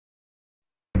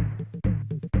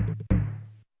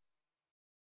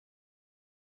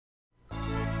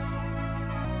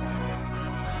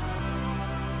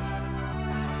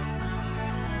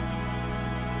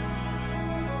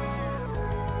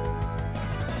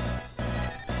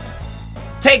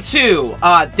Take 2.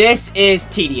 This is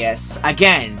tedious.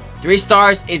 Again, 3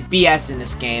 stars is BS in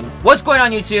this game. What's going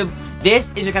on, YouTube?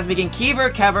 This is your guys speaking,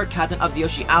 Kever, Captain of the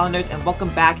Yoshi Islanders, and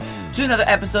welcome back to another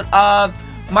episode of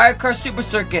Mario Kart Super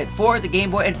Circuit for the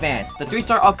Game Boy Advance, the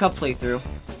 3-star all-cup playthrough.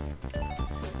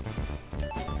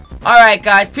 Alright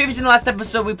guys, previously in the last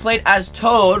episode we played as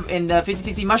Toad in the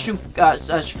 50cc Mushroom,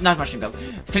 not Mushroom Cup,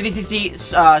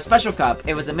 50cc Special Cup.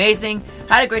 It was amazing,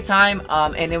 had a great time,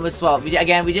 and it was, well, we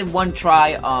did one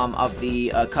try of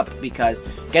the cup because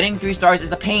getting 3 stars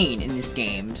is a pain in this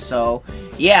game. So,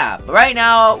 yeah, but right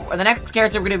now, the next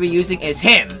character we're going to be using is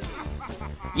him.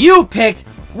 You picked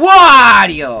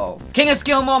Wario! King of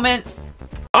Skill moment.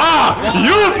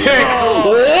 You picked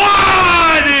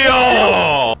Wario!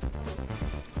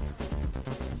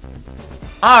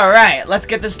 Alright, let's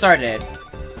get this started.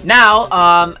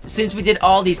 Now, since we did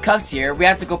all these cups here, we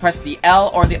have to go press the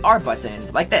L or the R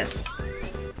button, like this.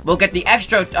 We'll get the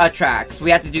extra tracks.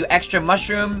 We have to do extra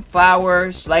mushroom,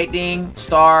 flowers, lightning,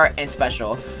 star, and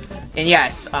special. And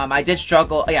yes, I did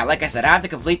struggle. Yeah, like I said, I have to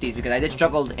complete these because I did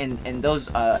struggle in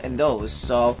those.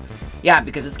 So, yeah,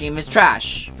 because this game is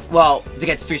trash. Well, to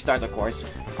get 3 stars, of course.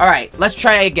 Alright, let's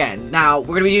try again. Now,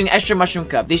 we're going to be doing Extra Mushroom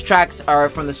Cup. These tracks are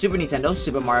from the Super Nintendo,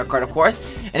 Super Mario Kart, of course.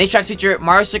 And these tracks feature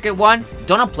Mario Circuit 1,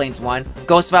 Donut Plains 1,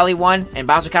 Ghost Valley 1, and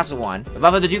Bowser Castle 1.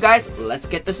 Without further ado, guys, let's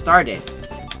get this started.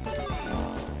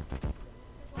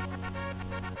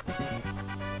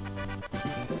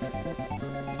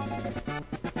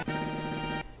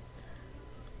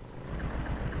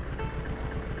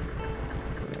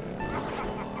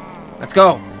 Let's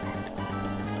go.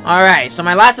 Alright, so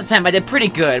my last attempt, I did pretty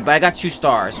good, but I got 2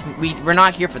 stars. We're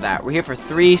not here for that. We're here for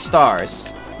 3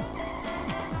 stars.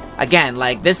 Again,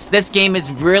 like, this game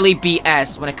is really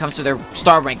BS when it comes to their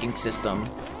star ranking system.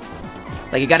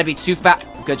 Like, you gotta be too fast.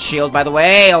 Good shield, by the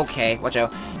way. Okay, watch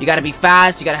out. You gotta be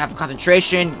fast, you gotta have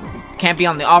concentration. Can't be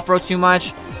on the off-road too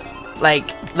much. Like,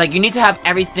 you need to have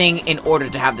everything in order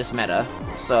to have this meta.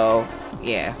 So,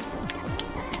 yeah.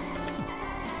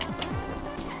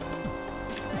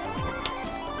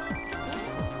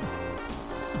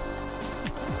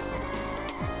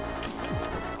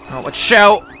 Oh, what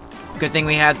shell? Good thing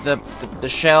we had the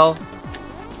shell.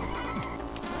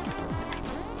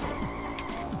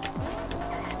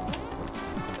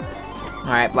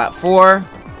 Alright, lap 4.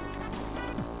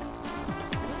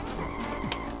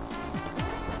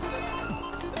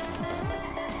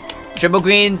 Triple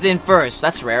greens in first.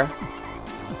 That's rare.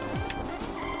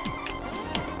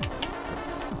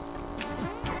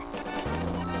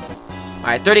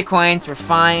 Alright, 30 coins. We're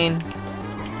fine.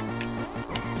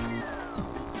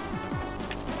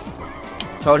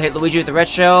 Toad hit Luigi with the red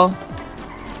shell.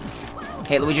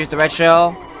 Hit Luigi with the red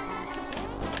shell.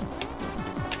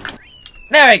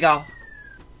 There we go.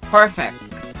 Perfect.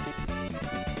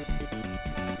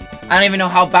 I don't even know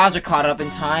how Bowser caught up in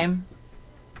time.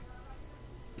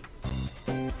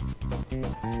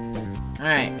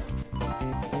 Alright.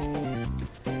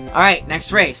 Alright,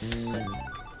 next race.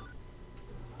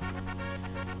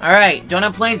 Alright,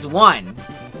 Donut Plains 1.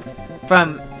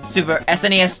 From Super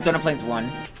SNES Donut Plains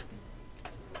 1.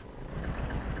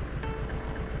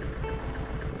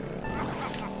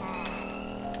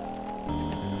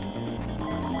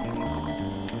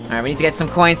 Alright, we need to get some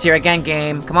coins here again,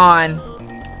 game. Come on.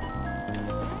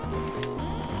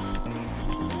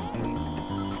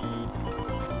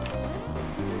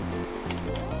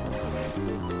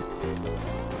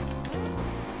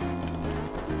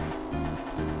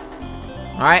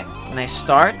 Alright, nice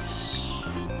start.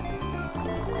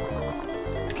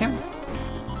 Okay.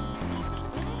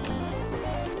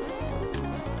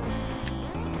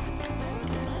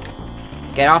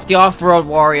 Get off the off-road,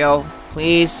 Wario.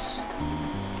 Please.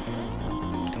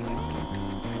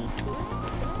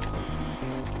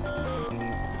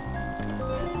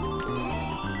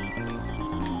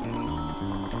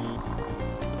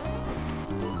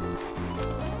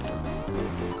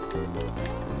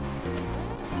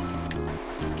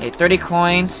 Okay, 30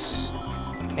 coins.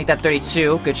 Make that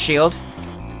 32. Good shield.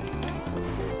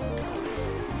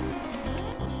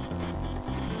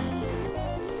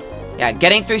 Yeah,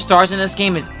 getting 3 stars in this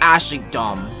game is actually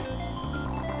dumb.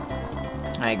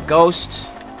 Alright, Ghost.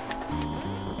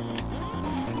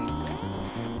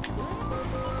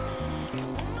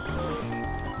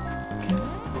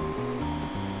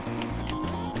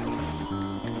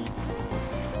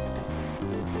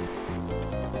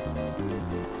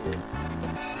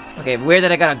 Okay, weird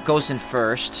that I got a ghost in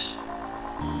first.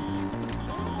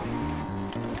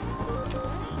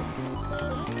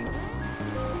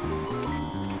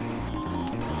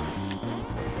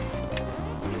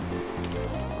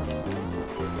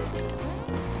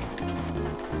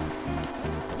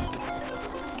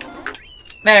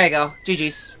 There you go.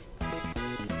 GG's.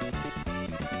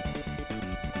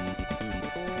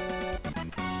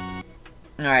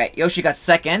 Alright, Yoshi got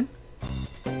second.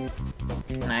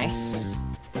 Nice.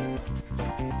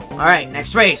 Alright,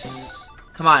 next race.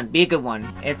 Come on, be a good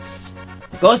one. It's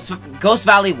Ghost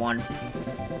Valley 1.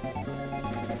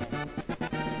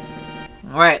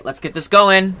 Alright, let's get this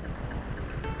going.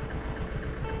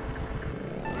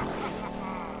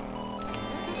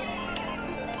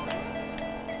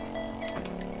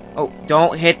 Oh,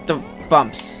 don't hit the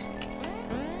bumps.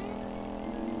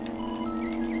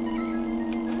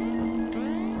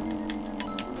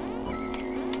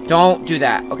 Don't do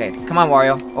that. Okay, come on,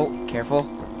 Wario. Oh, careful.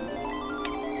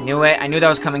 Knew it. I knew that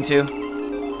was coming too.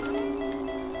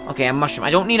 Okay, a mushroom. I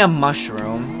don't need a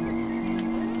mushroom.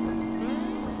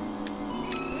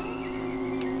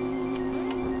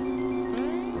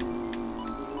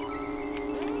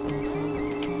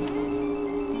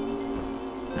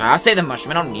 I'll say the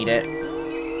mushroom. I don't need it.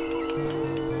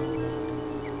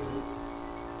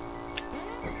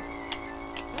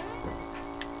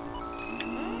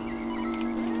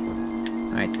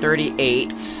 Alright,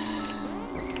 38.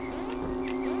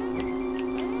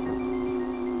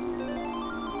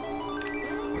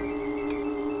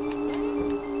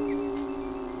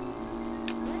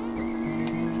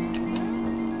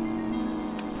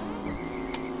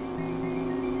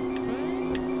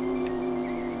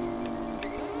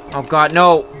 Oh god,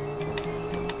 no!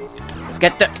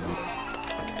 Get the...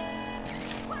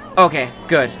 Okay,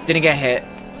 good. Didn't get hit.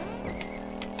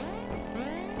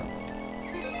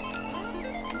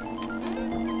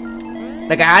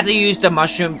 Like, I had to use the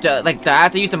mushroom to, like,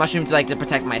 to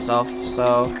protect myself,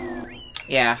 so...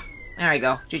 Yeah. There you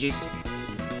go. GG's.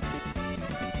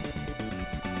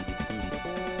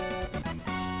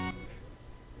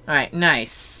 Alright,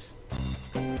 nice.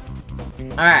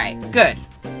 Alright, good.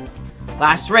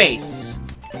 Last race.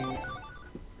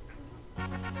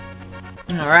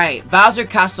 Alright, Bowser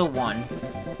Castle 1.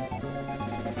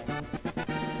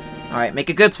 Alright,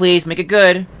 make it good, please. Make it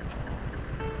good.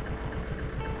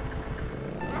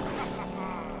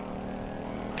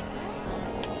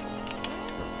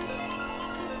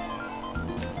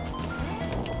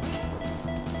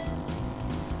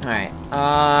 Alright,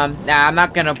 nah, I'm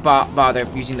not gonna bother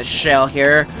using the shell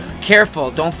here.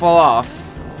 Careful, don't fall off.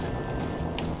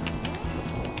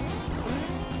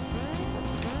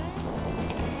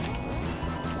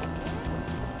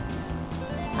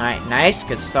 Alright, nice,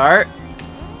 good start.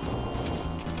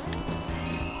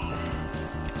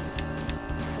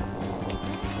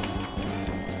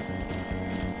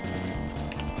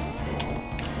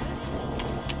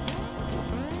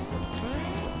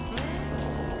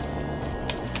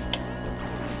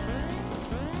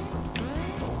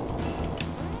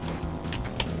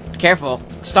 Careful,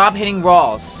 stop hitting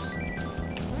walls.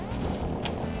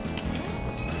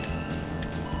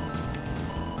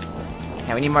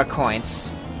 Okay, we need more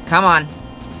coins. Come on.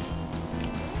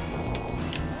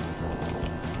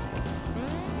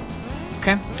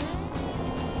 Okay.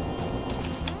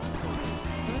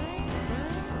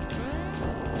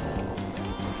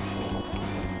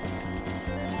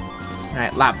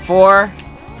 Alright, lap 4.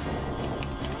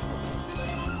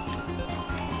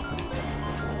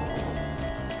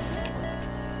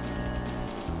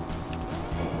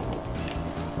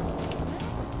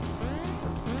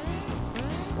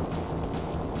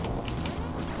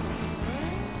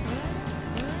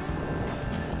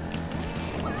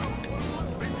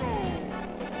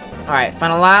 Alright,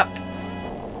 final lap.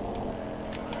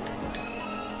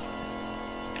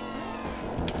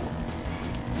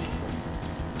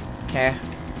 Okay.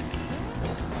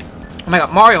 Oh my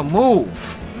god, Mario,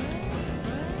 move!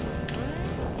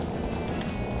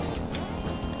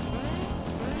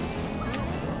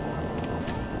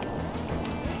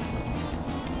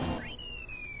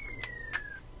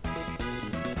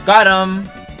 Got him!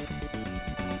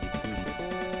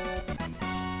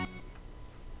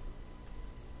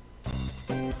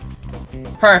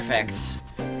 Perfect.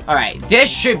 Alright, this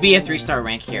should be a 3-star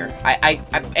rank here.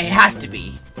 It has to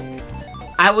be.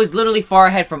 I was literally far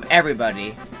ahead from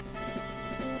everybody.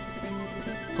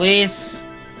 Please.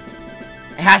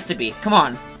 It has to be. Come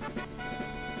on.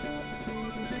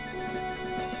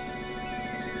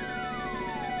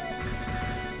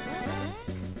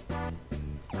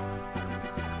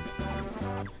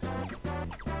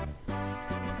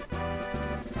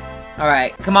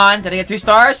 Alright, come on. Did I get 3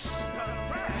 stars?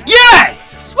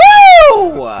 Yes!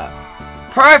 Woo!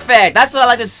 Perfect! That's what I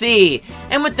like to see!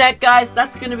 And with that, guys,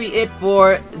 that's gonna be it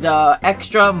for the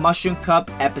extra Mushroom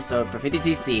Cup episode for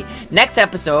 50cc. Next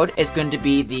episode is going to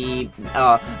be the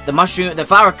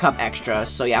Flower Cup extra.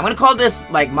 So yeah, I'm gonna call this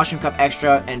like Mushroom Cup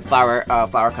extra and Flower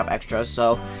Cup extra.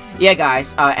 So yeah,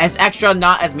 guys, as extra,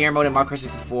 not as mirror mode in Mario Kart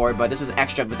 64, but this is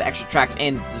extra with the extra tracks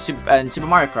in the Super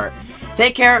Mario Kart.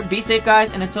 Take care, be safe,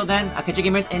 guys, and until then, I'll catch you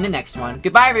gamers in the next one.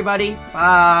 Goodbye, everybody.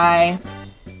 Bye.